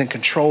or is in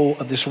control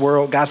of this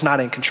world, God's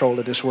not in control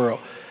of this world.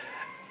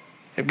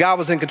 If God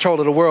was in control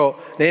of the world,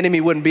 the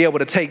enemy wouldn't be able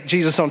to take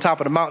Jesus on top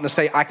of the mountain and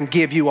say, I can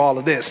give you all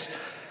of this.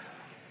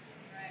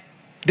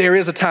 There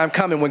is a time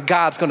coming when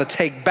God's going to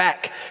take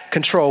back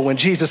control. When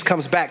Jesus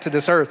comes back to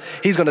this earth,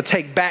 he's going to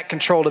take back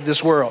control of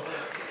this world.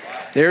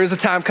 There is a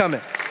time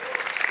coming.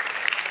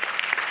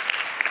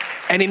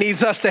 And he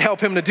needs us to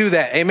help him to do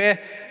that. Amen?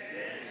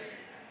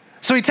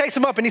 So he takes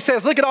him up and he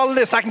says, look at all of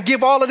this. I can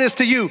give all of this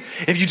to you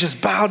if you just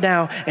bow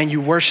down and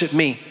you worship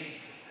me.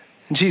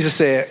 And Jesus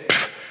said,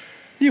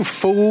 you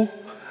fool.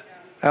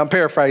 I'm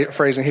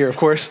paraphrasing here, of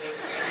course.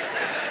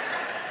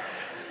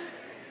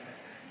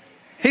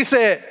 He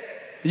said,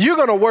 you're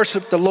going to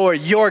worship the Lord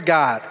your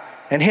God,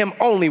 and him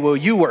only will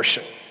you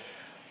worship.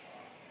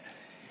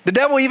 The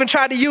devil even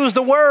tried to use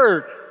the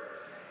word.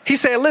 He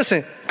said,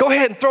 listen, go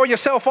ahead and throw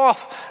yourself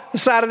off the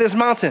side of this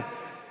mountain.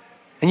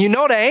 And you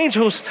know the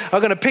angels are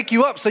going to pick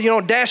you up so you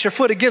don't dash your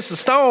foot against the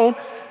stone.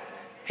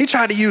 He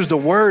tried to use the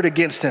word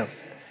against him.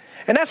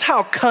 And that's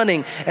how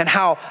cunning and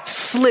how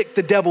slick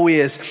the devil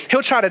is.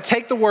 He'll try to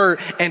take the word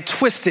and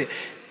twist it.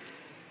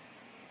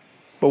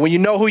 But when you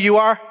know who you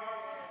are,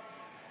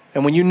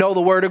 and when you know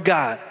the word of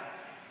God,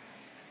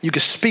 you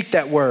can speak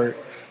that word.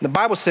 The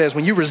Bible says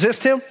when you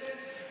resist him,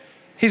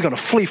 he's going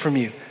to flee from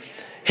you.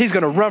 He's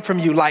going to run from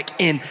you like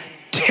in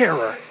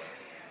terror.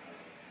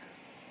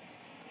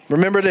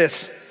 Remember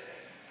this.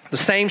 The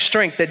same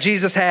strength that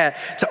Jesus had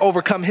to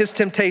overcome his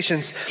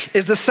temptations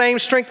is the same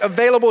strength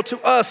available to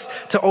us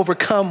to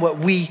overcome what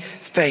we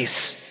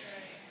face.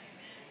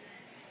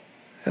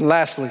 And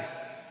lastly,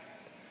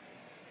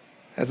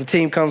 as the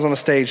team comes on the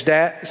stage,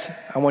 dads,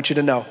 I want you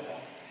to know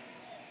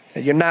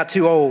that you're not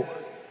too old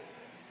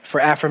for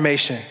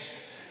affirmation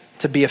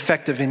to be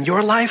effective in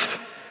your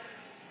life,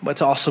 but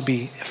to also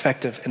be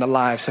effective in the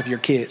lives of your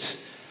kids.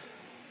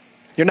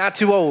 You're not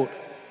too old.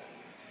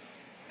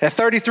 At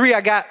 33,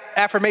 I got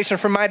affirmation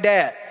from my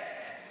dad,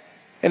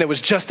 and it was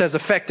just as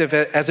effective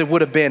as it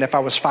would have been if I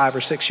was 5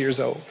 or 6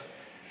 years old.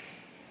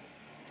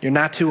 You're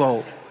not too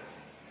old.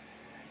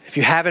 If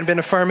you haven't been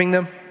affirming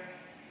them,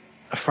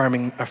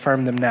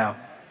 affirm them now.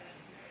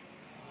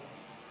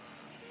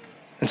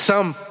 And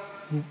some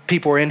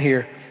people are in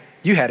here,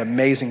 you had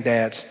amazing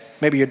dads.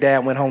 Maybe your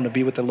dad went home to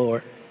be with the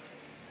Lord,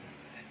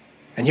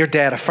 and your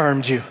dad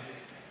affirmed you.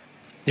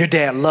 Your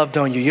dad loved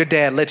on you. Your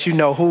dad let you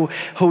know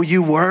who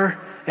you were.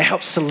 It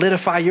helps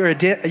solidify your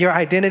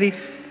identity.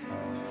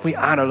 We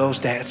honor those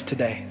dads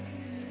today.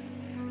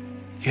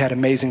 You had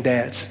amazing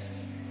dads.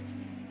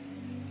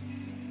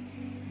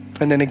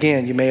 And then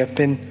again, you may have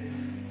been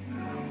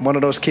one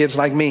of those kids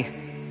like me.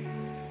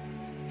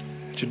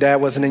 Your dad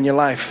wasn't in your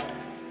life.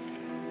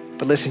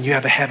 But listen, you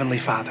have a heavenly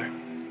Father.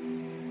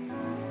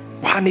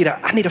 Well, I need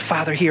a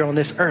father here on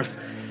this earth.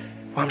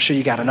 Well, I'm sure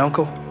you got an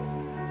uncle.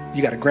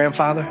 You got a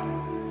grandfather.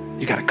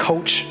 You got a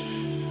coach.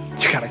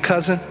 You got a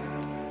cousin.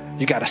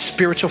 You got a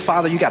spiritual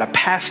father. You got a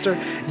pastor.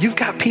 You've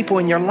got people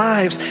in your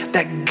lives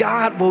that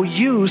God will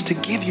use to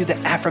give you the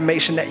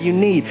affirmation that you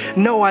need.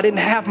 No, I didn't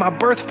have my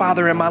birth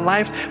father in my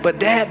life, but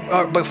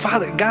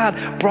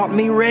God brought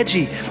me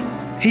Reggie.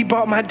 He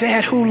brought my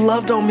dad who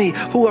loved on me,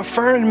 who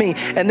affirmed me.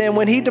 And then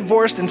when he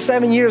divorced, and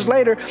 7 years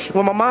later,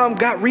 when my mom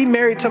got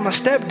remarried to my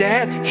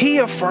stepdad, he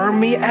affirmed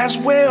me as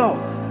well.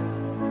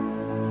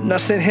 And I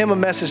sent him a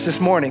message this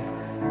morning.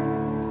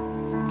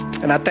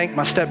 And I thanked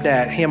my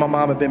stepdad. He and my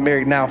mom have been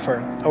married now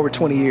for over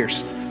 20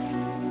 years.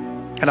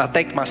 And I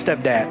thanked my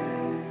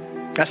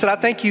stepdad. I said, I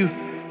thank you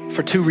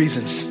for 2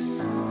 reasons.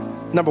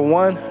 Number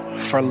 1,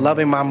 for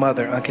loving my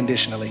mother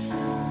unconditionally.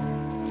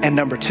 And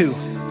number 2,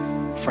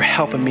 for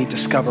helping me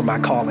discover my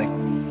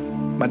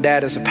calling. My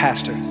dad is a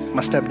pastor,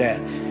 my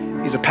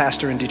stepdad. He's a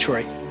pastor in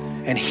Detroit.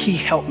 And he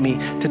helped me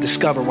to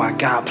discover why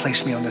God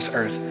placed me on this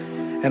earth.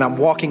 And I'm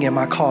walking in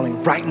my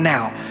calling right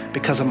now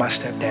because of my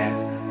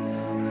stepdad.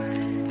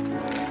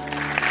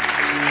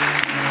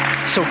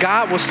 So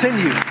God will send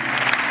you.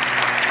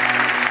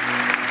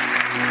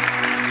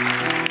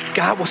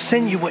 God will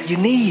send you what you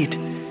need.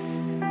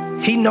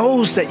 He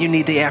knows that you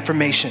need the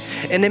affirmation.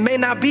 And it may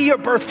not be your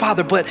birth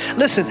father, but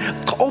listen,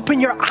 open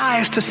your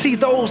eyes to see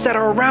those that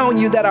are around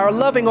you, that are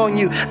loving on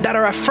you, that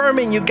are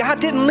affirming you. God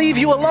didn't leave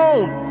you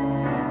alone.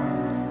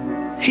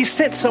 He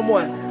sent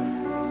someone.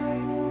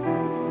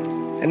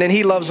 And then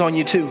he loves on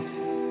you too.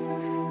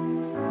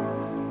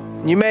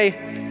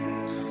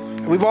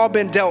 We've all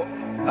been dealt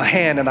a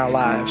hand in our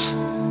lives.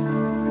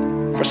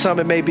 For some,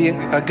 it may be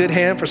a good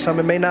hand. For some,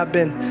 it may not have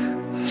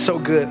been so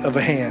good of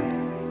a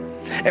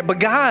hand. But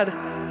God,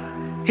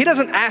 he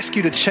doesn't ask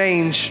you to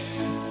change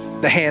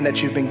the hand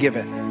that you've been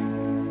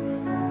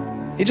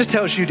given. He just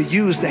tells you to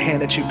use the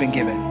hand that you've been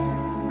given.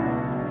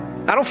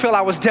 I don't feel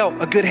I was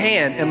dealt a good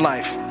hand in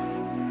life.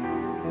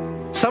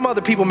 Some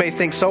other people may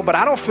think so, but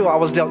I don't feel I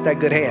was dealt that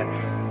good hand.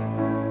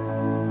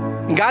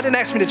 And God didn't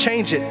ask me to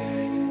change it.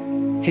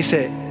 He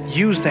said,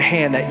 use the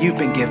hand that you've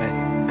been given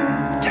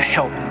to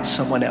help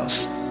someone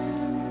else.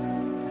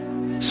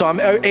 So I'm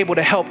able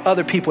to help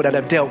other people that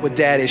have dealt with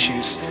dad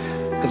issues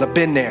because I've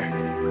been there.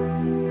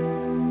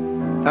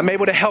 I'm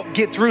able to help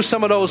get through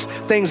some of those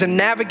things and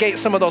navigate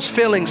some of those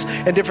feelings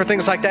and different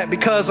things like that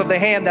because of the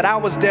hand that I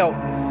was dealt.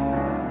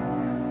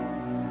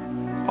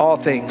 All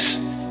things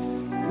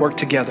work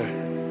together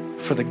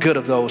for the good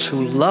of those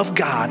who love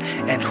God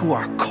and who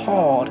are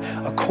called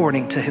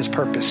according to his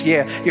purpose.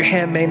 Yeah, your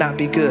hand may not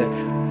be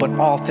good, but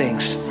all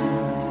things,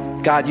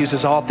 God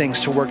uses all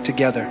things to work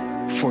together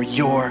for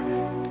your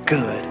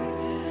good.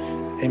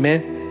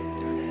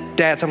 Amen.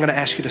 Dads, I'm going to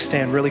ask you to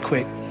stand really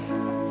quick.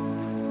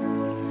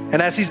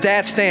 And as these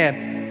dads stand,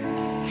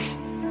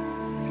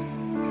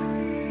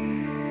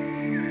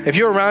 if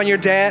you're around your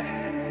dad,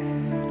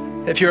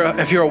 if you're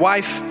a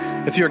wife,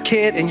 if you're a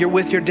kid and you're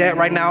with your dad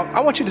right now, I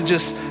want you to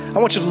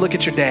look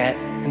at your dad.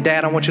 And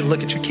dad, I want you to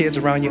look at your kids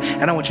around you.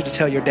 And I want you to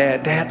tell your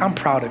dad, Dad, I'm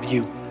proud of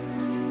you.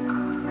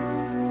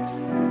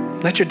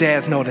 Let your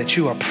dads know that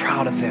you are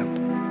proud of them.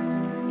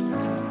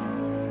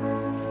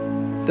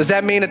 Does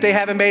that mean that they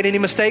haven't made any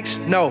mistakes?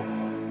 No.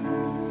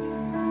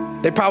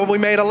 They probably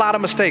made a lot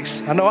of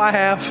mistakes. I know I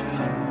have.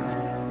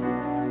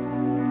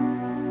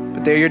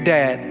 But they're your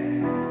dad,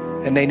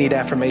 and they need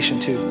affirmation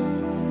too.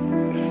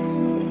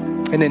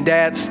 And then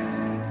dads,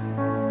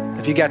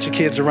 if you got your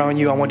kids around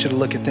you, I want you to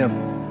look at them.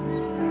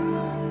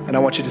 And I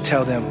want you to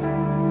tell them,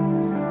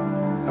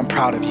 I'm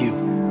proud of you.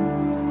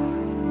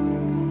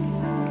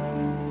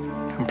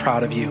 I'm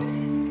proud of you.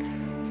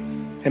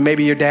 And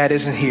maybe your dad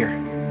isn't here.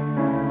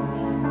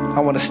 I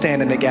want to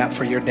stand in the gap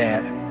for your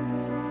dad.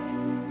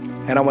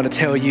 And I want to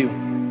tell you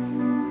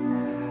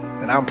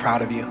that I'm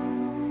proud of you.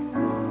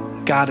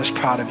 God is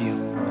proud of you.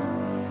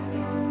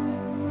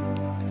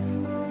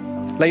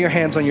 Lay your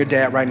hands on your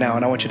dad right now,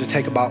 and I want you to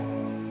take about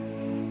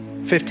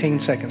 15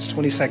 seconds,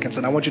 20 seconds,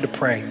 and I want you to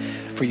pray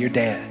for your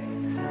dad.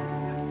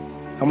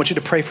 I want you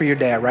to pray for your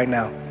dad right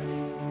now.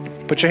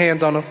 Put your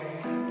hands on him.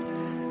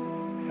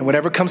 And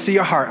whatever comes to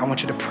your heart, I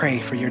want you to pray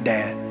for your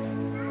dad.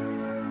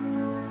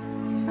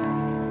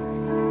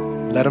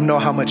 Let him know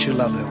how much you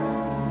love him.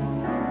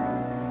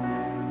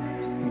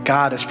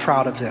 God is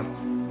proud of them.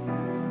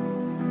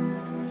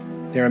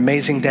 They're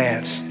amazing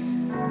dads.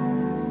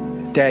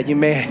 Dad,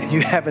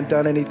 you haven't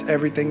done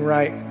everything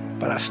right,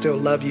 but I still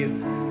love you.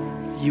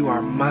 You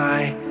are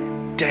my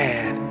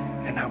dad,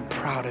 and I'm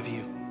proud of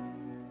you.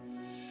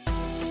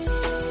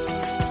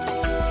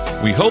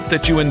 We hope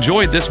that you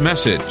enjoyed this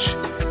message.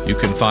 You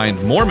can find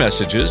more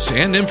messages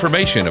and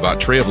information about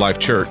Tree of Life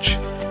Church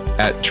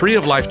at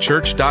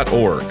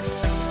treeoflifechurch.org.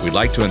 We'd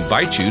like to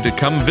invite you to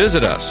come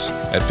visit us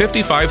at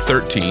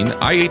 5513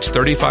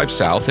 IH-35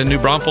 South in New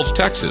Braunfels,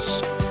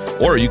 Texas.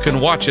 Or you can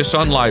watch us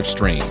on live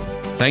stream.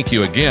 Thank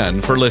you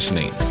again for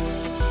listening.